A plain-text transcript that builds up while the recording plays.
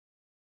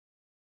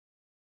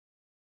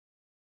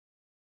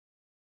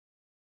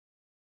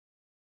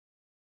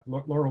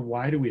Laura,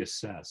 why do we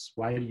assess?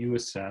 Why do you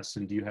assess?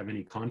 And do you have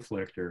any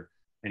conflict or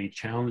any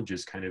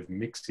challenges kind of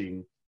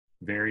mixing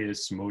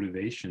various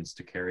motivations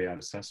to carry out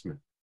assessment?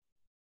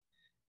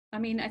 I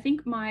mean, I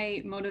think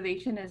my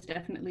motivation has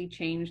definitely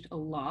changed a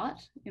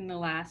lot in the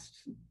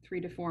last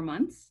 3 to 4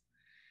 months.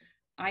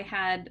 I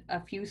had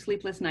a few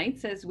sleepless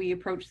nights as we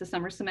approached the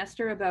summer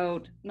semester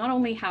about not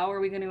only how are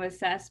we going to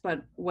assess,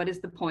 but what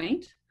is the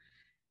point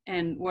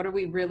and what are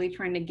we really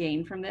trying to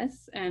gain from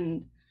this?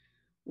 And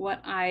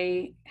what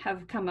I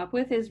have come up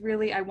with is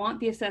really, I want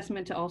the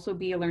assessment to also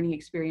be a learning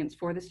experience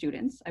for the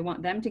students. I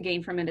want them to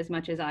gain from it as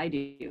much as I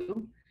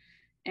do.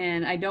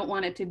 And I don't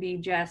want it to be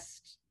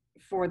just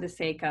for the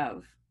sake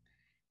of.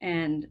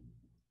 And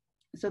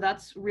so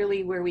that's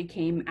really where we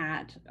came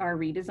at our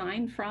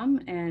redesign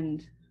from,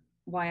 and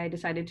why I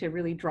decided to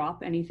really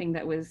drop anything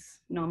that was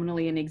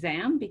nominally an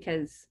exam,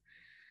 because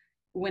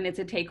when it's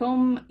a take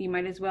home, you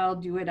might as well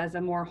do it as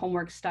a more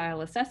homework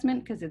style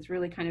assessment, because it's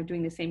really kind of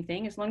doing the same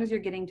thing. As long as you're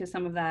getting to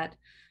some of that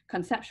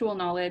conceptual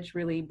knowledge,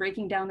 really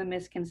breaking down the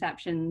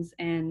misconceptions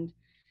and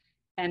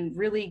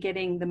really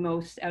getting the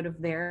most out of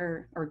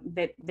their, or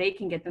that they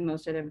can get the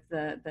most out of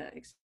the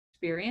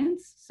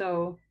experience.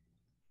 So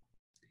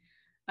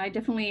I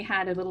definitely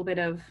had a little bit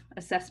of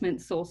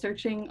assessment soul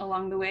searching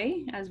along the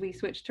way as we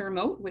switched to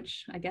remote,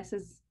 which I guess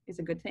is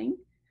a good thing.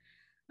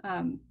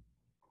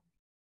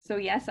 So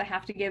yes, I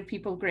have to give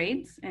people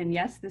grades, and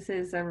yes, this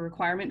is a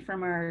requirement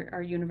from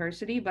our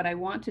university, but I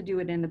want to do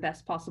it in the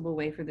best possible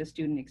way for the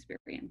student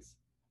experience.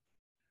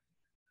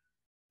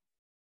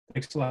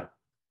 Thanks a lot.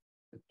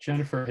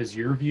 Jennifer, has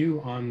your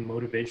view on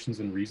motivations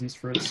and reasons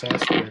for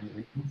assess been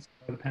influenced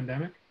by the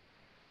pandemic?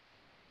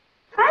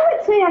 I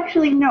would say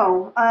actually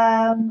no.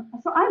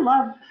 So I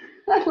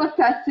love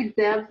past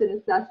exams and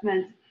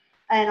assessments,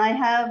 and I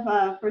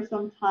have for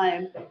some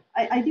time.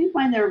 I do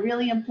find they're a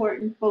really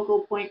important focal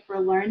point for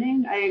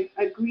learning. I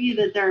agree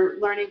that they're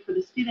learning for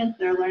the students,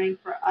 they're learning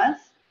for us.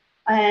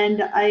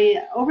 And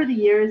over the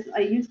years,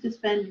 I used to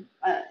spend,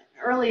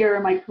 earlier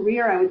in my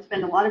career, I would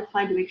spend a lot of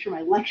time to make sure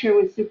my lecture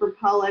was super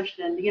polished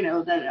and,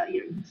 that,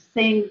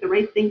 saying the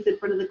right things in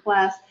front of the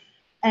class.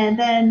 And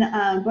then,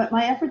 but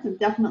my efforts have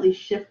definitely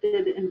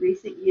shifted in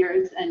recent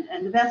years,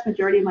 and the vast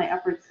majority of my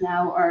efforts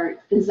now are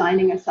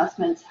designing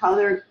assessments,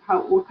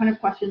 what kind of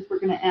questions we're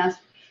going to ask,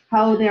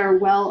 how they're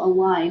well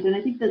aligned. And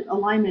I think that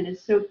alignment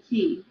is so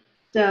key.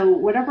 So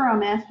whatever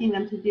I'm asking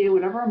them to do,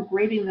 whatever I'm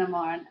grading them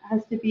on,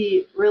 has to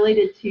be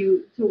related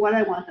to what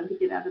I want them to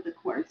get out of the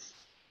course.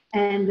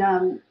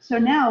 And so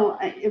now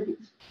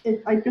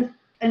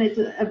it's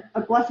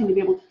a blessing to be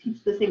able to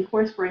teach the same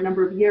course for a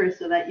number of years,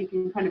 so that you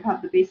can kind of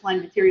have the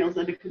baseline materials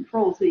under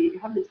control, so you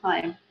have the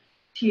time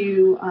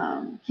to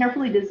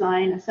carefully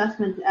design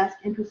assessments, ask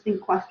interesting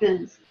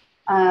questions,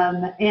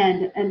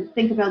 and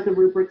think about the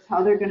rubrics,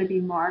 how they're going to be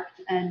marked,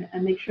 and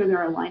make sure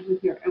they're aligned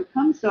with your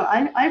outcomes. So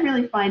I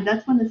really find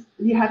that's when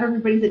you have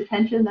everybody's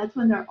attention. That's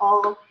when they're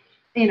all,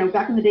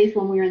 back in the days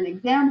when we were in the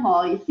exam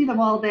hall, you see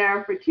them all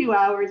there for 2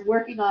 hours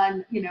working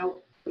on,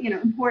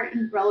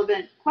 important,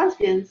 relevant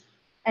questions.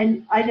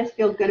 And I just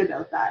feel good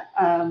about that.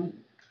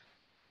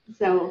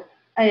 So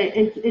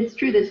it's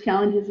true, there's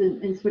challenges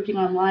in switching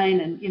online,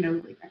 and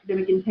like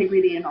academic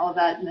integrity and all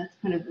that, and that's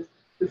kind of this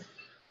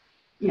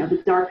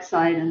the dark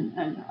side,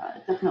 and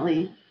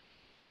definitely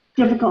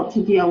difficult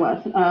to deal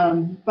with.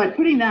 But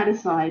putting that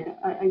aside,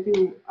 I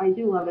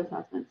do love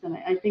assessments, and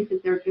I think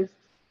that they're just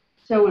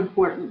so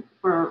important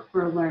for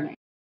learning.